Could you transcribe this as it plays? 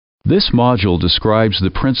This module describes the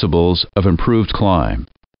principles of improved climb.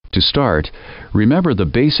 To start, remember the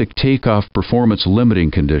basic takeoff performance limiting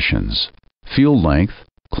conditions: fuel length,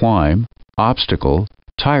 climb, obstacle,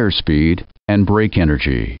 tire speed, and brake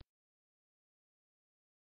energy.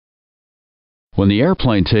 When the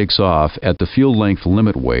airplane takes off at the fuel length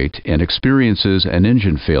limit weight and experiences an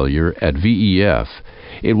engine failure at VEF,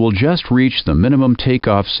 it will just reach the minimum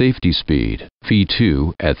takeoff safety speed,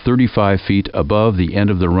 V2, at 35 feet above the end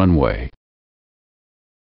of the runway.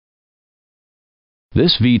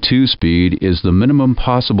 This V2 speed is the minimum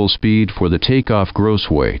possible speed for the takeoff gross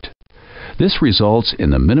weight. This results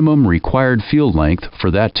in the minimum required fuel length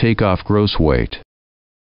for that takeoff gross weight.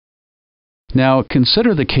 Now,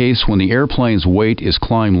 consider the case when the airplane's weight is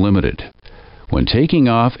climb limited. When taking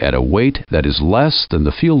off at a weight that is less than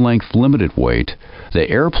the fuel length limited weight, the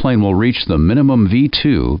airplane will reach the minimum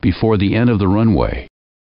V2 before the end of the runway.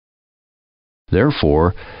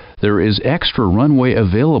 Therefore, there is extra runway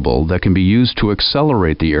available that can be used to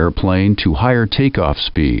accelerate the airplane to higher takeoff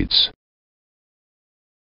speeds.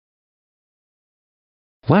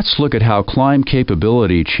 Let's look at how climb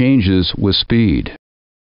capability changes with speed.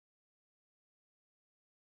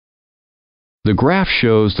 The graph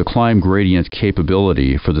shows the climb gradient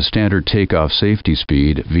capability for the standard takeoff safety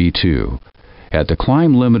speed, V2. At the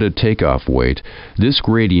climb limited takeoff weight, this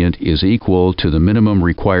gradient is equal to the minimum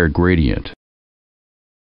required gradient.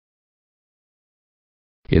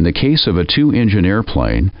 In the case of a two-engine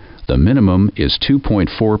airplane, the minimum is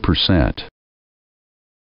 2.4%.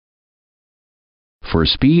 For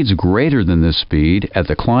speeds greater than this speed at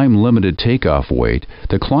the climb limited takeoff weight,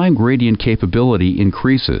 the climb gradient capability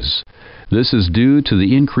increases. This is due to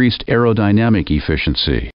the increased aerodynamic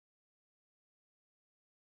efficiency.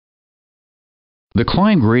 The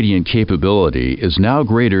climb gradient capability is now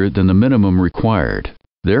greater than the minimum required.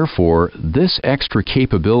 Therefore, this extra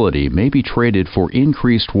capability may be traded for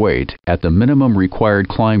increased weight at the minimum required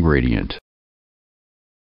climb gradient.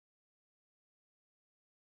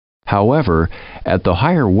 However, at the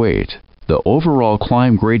higher weight, the overall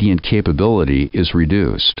climb gradient capability is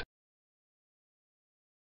reduced.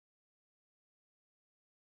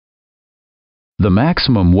 The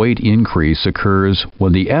maximum weight increase occurs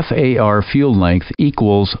when the FAR fuel length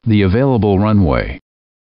equals the available runway.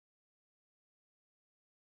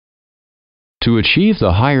 To achieve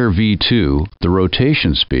the higher V2, the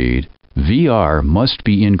rotation speed, VR must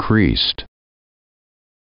be increased.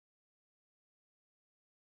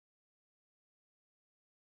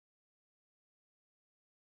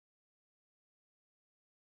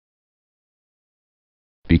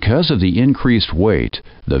 Because of the increased weight,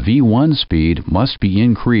 the V1 speed must be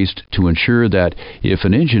increased to ensure that if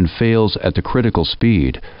an engine fails at the critical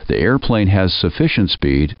speed, the airplane has sufficient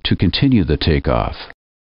speed to continue the takeoff.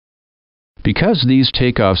 Because these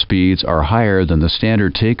takeoff speeds are higher than the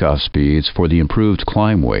standard takeoff speeds for the improved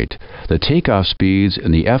climb weight, the takeoff speeds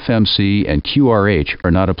in the FMC and QRH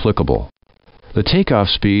are not applicable. The takeoff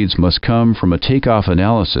speeds must come from a takeoff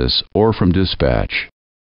analysis or from dispatch.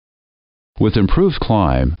 With improved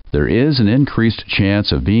climb, there is an increased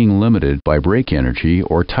chance of being limited by brake energy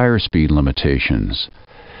or tire speed limitations.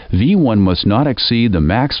 V1 must not exceed the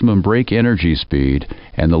maximum brake energy speed,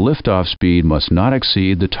 and the liftoff speed must not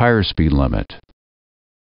exceed the tire speed limit.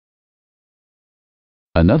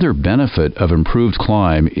 Another benefit of improved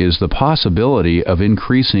climb is the possibility of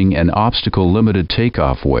increasing an obstacle-limited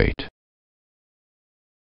takeoff weight.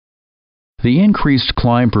 The increased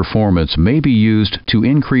climb performance may be used to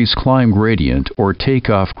increase climb gradient or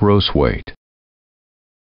takeoff gross weight.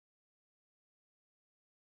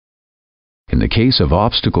 In the case of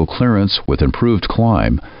obstacle clearance with improved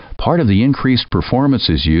climb, part of the increased performance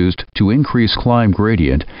is used to increase climb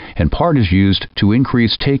gradient and part is used to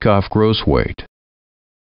increase takeoff gross weight.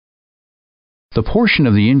 The portion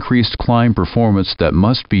of the increased climb performance that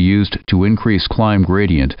must be used to increase climb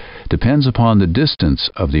gradient depends upon the distance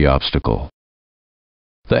of the obstacle.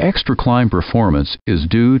 The extra climb performance is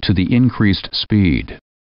due to the increased speed.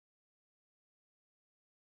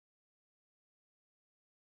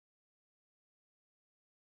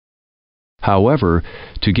 However,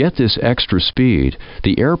 to get this extra speed,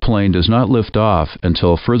 the airplane does not lift off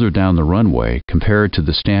until further down the runway compared to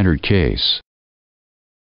the standard case.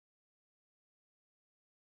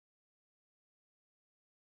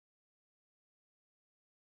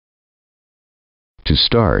 To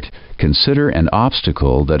start, consider an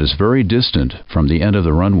obstacle that is very distant from the end of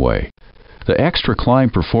the runway. The extra climb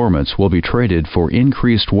performance will be traded for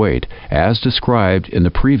increased weight as described in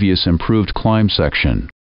the previous improved climb section.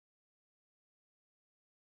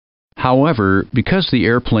 However, because the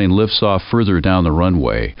airplane lifts off further down the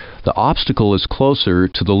runway, the obstacle is closer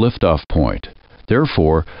to the liftoff point.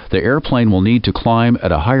 Therefore, the airplane will need to climb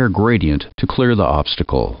at a higher gradient to clear the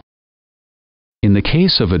obstacle. In the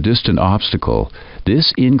case of a distant obstacle,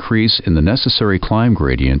 this increase in the necessary climb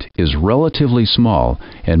gradient is relatively small,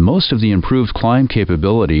 and most of the improved climb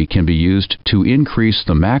capability can be used to increase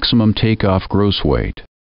the maximum takeoff gross weight.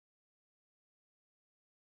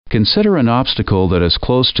 Consider an obstacle that is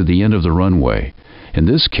close to the end of the runway. In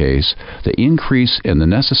this case, the increase in the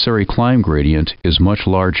necessary climb gradient is much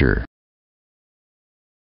larger.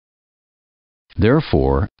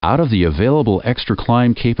 Therefore, out of the available extra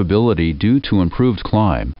climb capability due to improved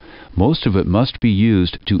climb, most of it must be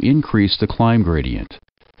used to increase the climb gradient.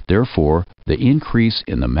 Therefore, the increase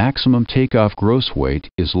in the maximum takeoff gross weight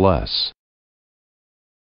is less.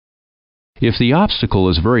 If the obstacle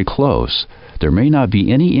is very close, there may not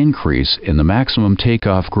be any increase in the maximum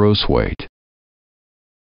takeoff gross weight.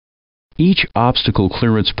 Each obstacle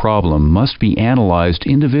clearance problem must be analyzed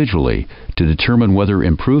individually to determine whether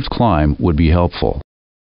improved climb would be helpful.